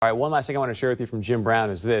All right, one last thing I want to share with you from Jim Brown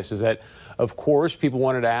is that, of course, people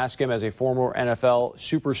wanted to ask him as a former NFL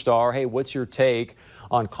superstar, hey, what's your take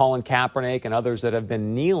on Colin Kaepernick and others that have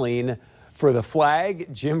been kneeling for the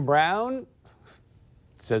flag? Jim Brown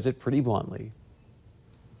says it pretty bluntly.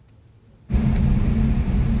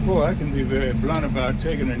 Well, I can be very blunt about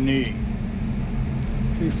taking a knee.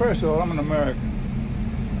 See, first of all, I'm an American.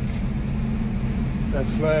 That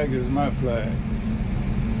flag is my flag.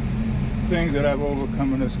 The things that I've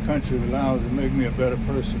overcome in this country allows to make me a better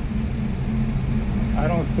person. I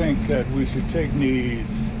don't think that we should take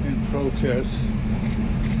knees in protest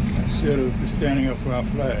instead of standing up for our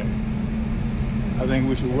flag. I think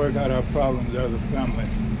we should work out our problems as a family.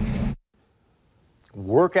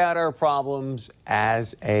 Work out our problems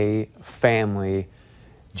as a family.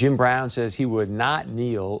 Jim Brown says he would not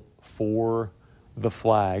kneel for the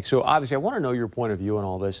flag. So obviously I want to know your point of view on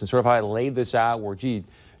all this, and sort of how I laid this out where, gee,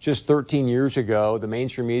 just 13 years ago, the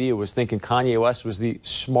mainstream media was thinking Kanye West was the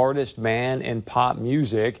smartest man in pop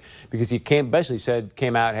music because he came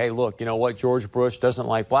out, hey, look, you know what? George Bush doesn't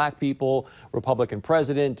like black people, Republican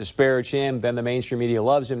president, disparage him. Then the mainstream media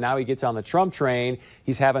loves him. Now he gets on the Trump train.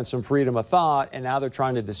 He's having some freedom of thought, and now they're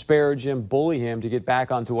trying to disparage him, bully him to get back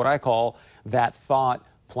onto what I call that thought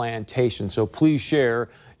plantation. So please share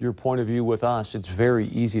your point of view with us. It's very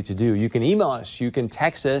easy to do. You can email us, you can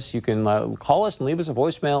text us, you can call us and leave us a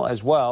voicemail as well.